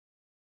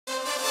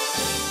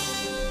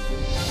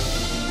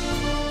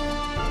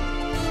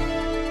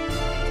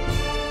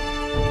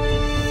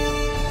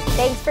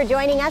Thanks for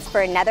joining us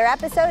for another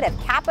episode of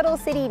Capital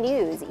City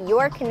News,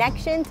 your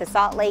connection to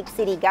Salt Lake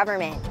City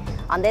government.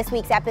 On this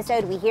week's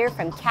episode, we hear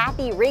from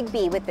Cathie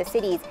Rigby with the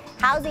city's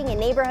Housing and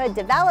Neighborhood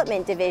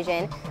Development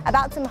Division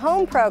about some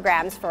home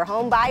programs for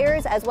home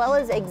buyers as well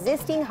as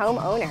existing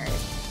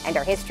homeowners. And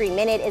our History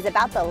Minute is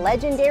about the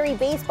legendary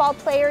baseball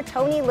player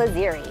Tony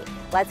Lazzeri.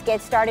 Let's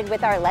get started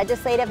with our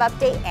legislative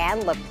update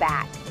and look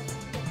back.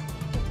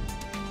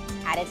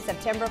 At its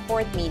September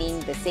 4th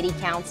meeting, the City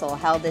Council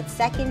held its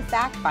second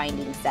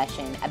fact-finding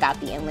session about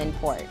the inland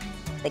port.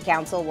 The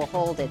Council will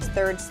hold its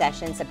third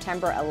session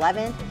September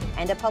 11th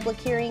and a public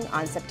hearing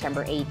on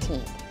September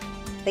 18th.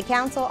 The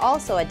Council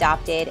also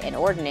adopted an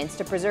ordinance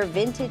to preserve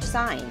vintage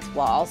signs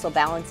while also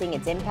balancing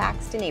its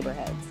impacts to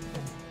neighborhoods.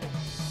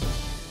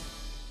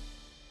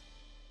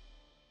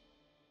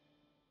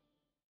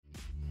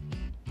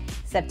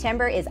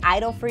 September is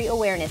Idle-Free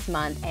Awareness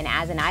Month, and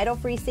as an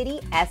idle-free city,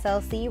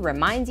 SLC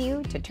reminds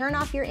you to turn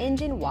off your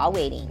engine while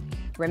waiting.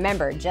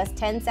 Remember, just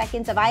 10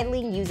 seconds of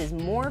idling uses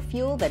more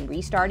fuel than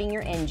restarting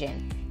your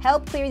engine.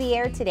 Help clear the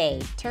air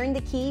today. Turn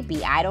the key,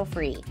 be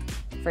idle-free.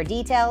 For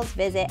details,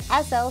 visit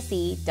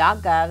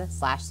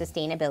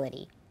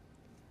slc.gov/sustainability.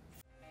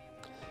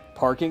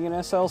 Parking in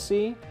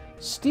SLC?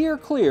 Steer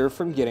clear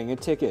from getting a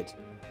ticket.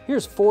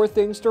 Here's 4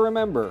 things to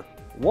remember.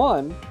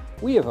 1.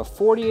 We have a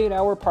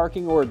 48-hour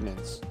parking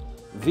ordinance.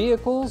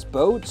 Vehicles,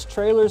 boats,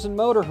 trailers, and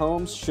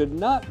motorhomes should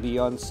not be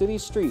on city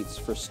streets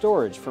for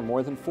storage for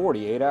more than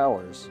 48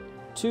 hours.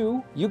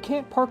 2. You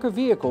can't park a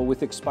vehicle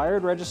with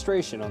expired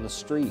registration on the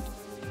street.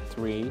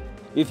 3.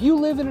 If you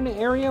live in an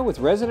area with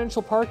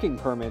residential parking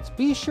permits,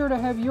 be sure to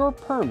have your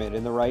permit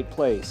in the right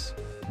place,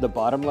 the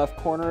bottom left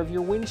corner of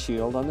your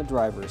windshield on the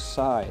driver's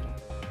side.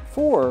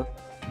 4.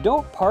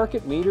 Don't park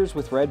at meters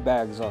with red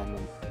bags on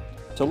them.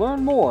 To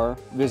learn more,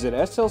 visit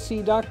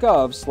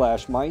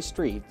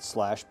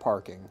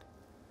slc.gov/mystreet/parking.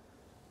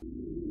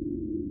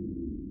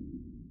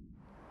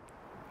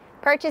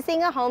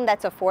 Purchasing a home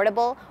that's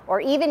affordable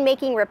or even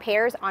making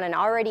repairs on an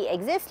already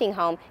existing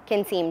home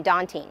can seem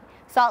daunting.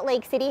 Salt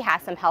Lake City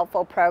has some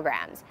helpful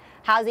programs.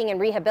 Housing and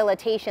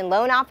Rehabilitation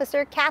Loan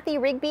Officer Cathie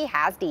Rigby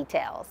has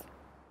details.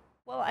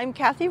 Well, I'm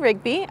Cathie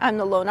Rigby. I'm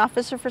the loan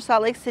officer for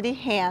Salt Lake City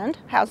HAND,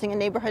 Housing and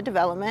Neighborhood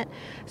Development.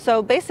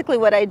 So basically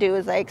what I do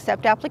is I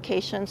accept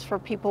applications for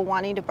people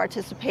wanting to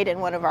participate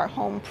in one of our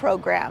home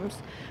programs.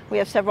 We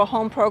have several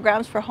home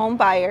programs for home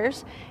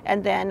buyers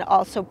and then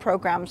also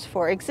programs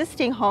for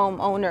existing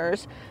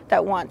homeowners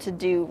that want to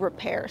do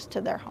repairs to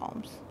their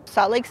homes.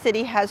 Salt Lake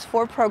City has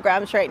 4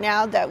 programs right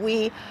now that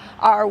we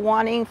are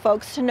wanting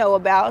folks to know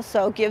about,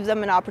 so give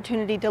them an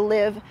opportunity to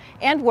live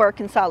and work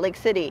in Salt Lake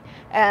City.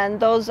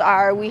 And those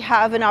are, we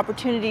have an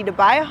opportunity to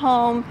buy a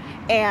home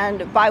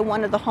and buy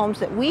one of the homes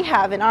that we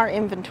have in our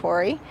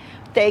inventory.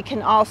 They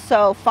can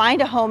also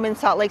find a home in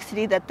Salt Lake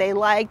City that they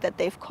like, that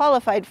they've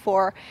qualified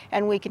for,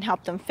 and we can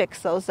help them fix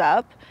those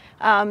up.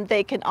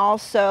 They can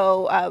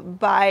also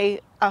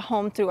buy a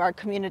home through our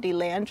Community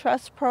Land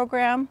Trust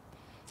program,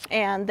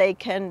 and they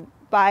can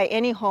buy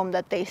any home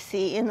that they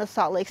see in the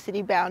Salt Lake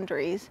City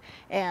boundaries,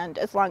 and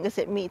as long as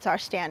it meets our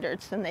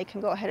standards, then they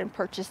can go ahead and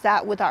purchase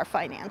that with our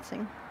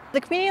financing.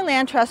 The Community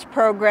Land Trust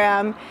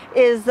program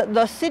is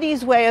the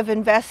city's way of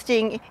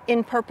investing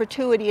in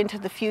perpetuity into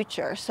the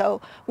future. So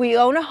we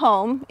own a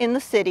home in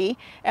the city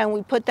and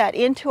we put that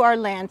into our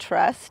land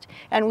trust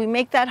and we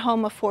make that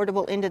home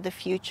affordable into the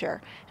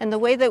future. And the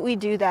way that we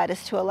do that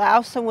is to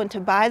allow someone to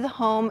buy the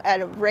home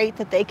at a rate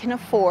that they can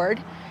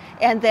afford,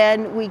 and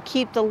then we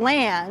keep the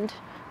land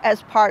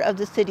as part of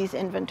the city's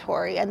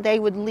inventory, and they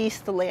would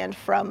lease the land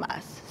from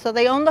us. So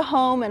they own the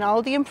home and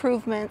all the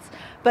improvements,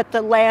 but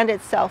the land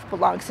itself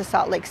belongs to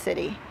Salt Lake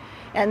City.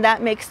 And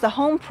that makes the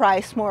home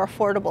price more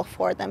affordable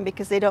for them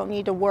because they don't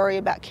need to worry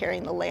about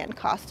carrying the land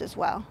cost as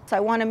well. So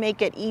I want to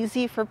make it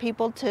easy for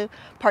people to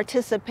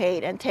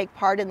participate and take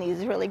part in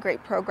these really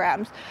great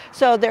programs.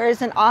 So there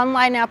is an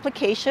online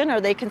application, or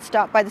they can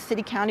stop by the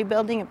City County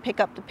building and pick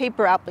up the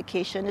paper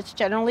application. It's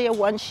generally a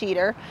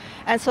 1-sheeter.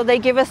 And so they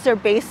give us their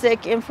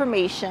basic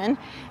information.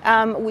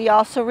 We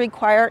also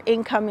require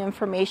income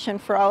information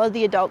for all of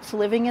the adults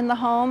living in the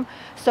home.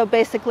 So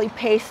basically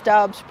pay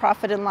stubs,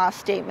 profit and loss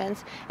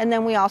statements, and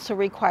then we also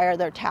require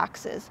their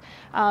taxes.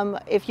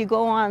 If you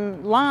go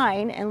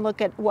online and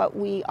look at what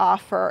we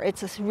offer,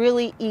 it's a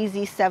really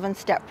easy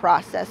 7-step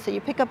process. So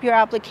you pick up your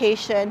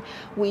application,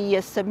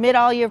 we submit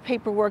all your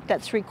paperwork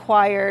that's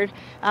required,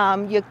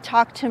 you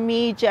talk to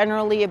me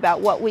generally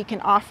about what we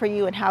can offer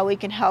you and how we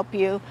can help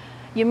you.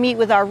 You meet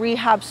with our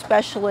rehab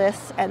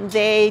specialists and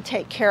they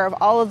take care of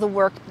all of the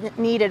work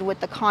needed with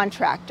the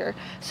contractor.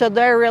 So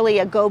they're really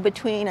a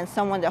go-between and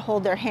someone to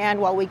hold their hand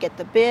while we get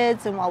the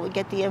bids and while we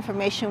get the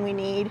information we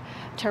need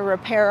to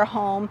repair a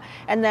home.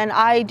 And then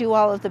I do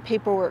all of the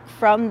paperwork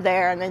from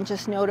there and then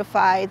just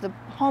notify the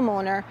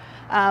homeowner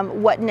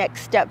what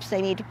next steps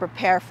they need to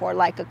prepare for,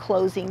 like a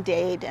closing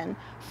date and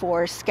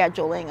for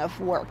scheduling of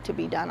work to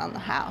be done on the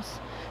house.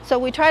 So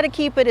we try to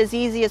keep it as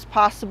easy as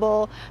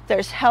possible.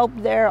 There's help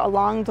there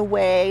along the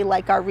way,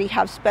 like our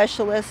rehab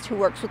specialist who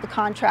works with the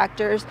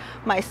contractors,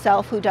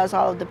 myself who does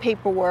all of the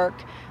paperwork,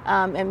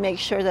 and make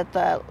sure that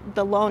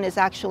the loan is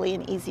actually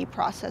an easy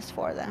process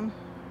for them.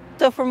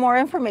 So for more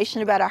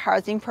information about our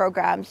housing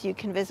programs, you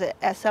can visit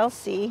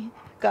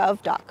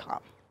SLCgov.com.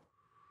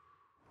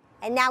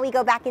 And now we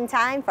go back in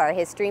time for our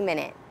History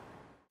Minute.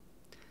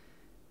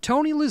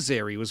 Tony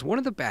Lazzeri was one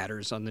of the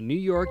batters on the New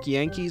York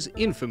Yankees'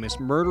 infamous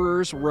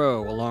Murderers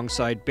Row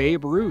alongside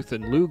Babe Ruth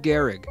and Lou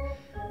Gehrig.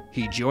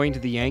 He joined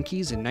the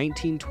Yankees in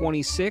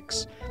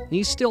 1926, and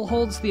he still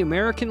holds the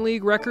American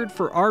League record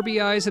for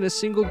RBIs in a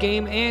single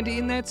game, and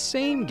in that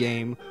same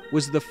game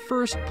was the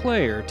first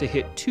player to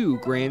hit 2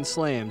 grand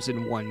slams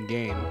in one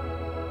game.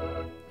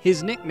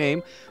 His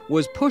nickname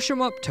was Push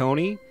 'em Up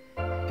Tony,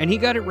 and he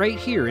got it right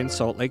here in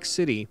Salt Lake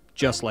City,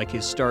 just like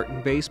his start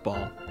in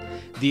baseball.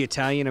 The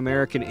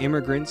Italian-American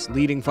immigrants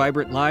leading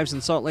vibrant lives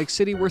in Salt Lake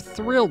City were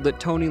thrilled that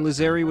Tony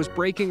Lazzeri was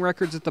breaking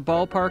records at the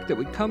ballpark that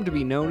would come to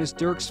be known as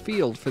Dirks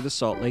Field for the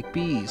Salt Lake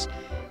Bees.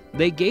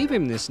 They gave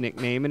him this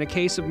nickname in a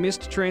case of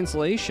missed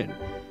translation.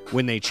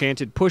 When they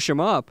chanted "push him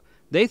up,"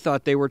 they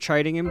thought they were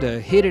chiding him to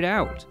hit it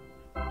out.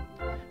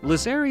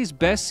 Lazzeri's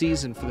best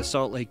season for the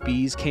Salt Lake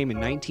Bees came in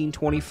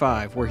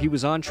 1925, where he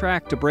was on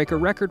track to break a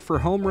record for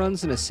home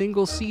runs in a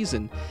single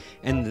season,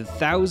 and the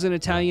 1,000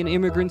 Italian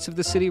immigrants of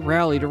the city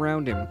rallied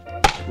around him.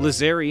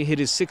 Lazzeri hit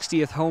his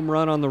 60th home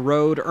run on the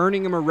road,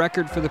 earning him a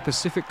record for the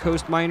Pacific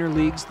Coast minor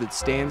leagues that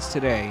stands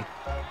today.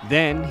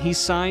 Then he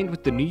signed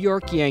with the New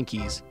York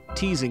Yankees,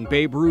 teasing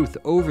Babe Ruth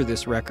over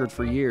this record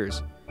for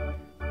years.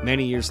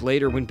 Many years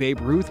later, when Babe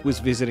Ruth was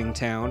visiting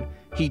town,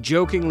 he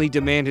jokingly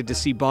demanded to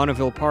see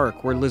Bonneville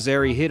Park, where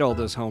Lazzeri hit all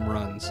those home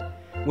runs.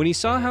 When he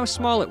saw how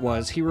small it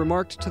was, he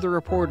remarked to the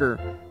reporter,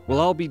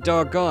 "Well, I'll be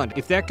doggone.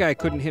 If that guy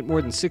couldn't hit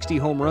more than 60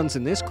 home runs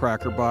in this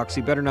cracker box,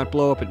 he better not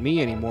blow up at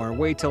me anymore.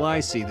 Wait till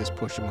I see this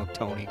push-em-up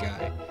Tony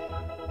guy."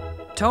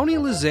 Tony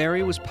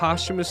Lazzeri was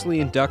posthumously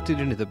inducted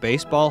into the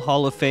Baseball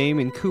Hall of Fame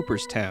in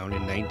Cooperstown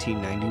in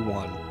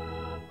 1991.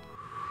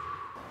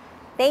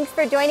 Thanks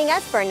for joining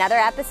us for another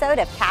episode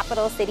of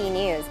Capital City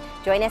News.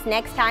 Join us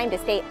next time to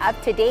stay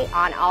up to date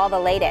on all the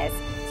latest.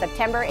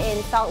 September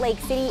in Salt Lake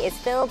City is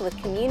filled with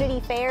community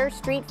fairs,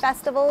 street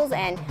festivals,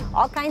 and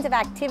all kinds of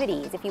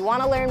activities. If you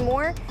want to learn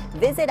more,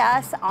 visit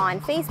us on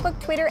Facebook,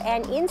 Twitter,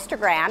 and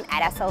Instagram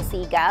at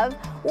SLCgov,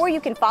 or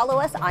you can follow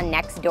us on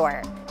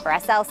Nextdoor. For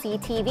SLC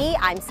TV,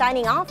 I'm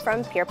signing off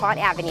from Pierpont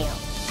Avenue.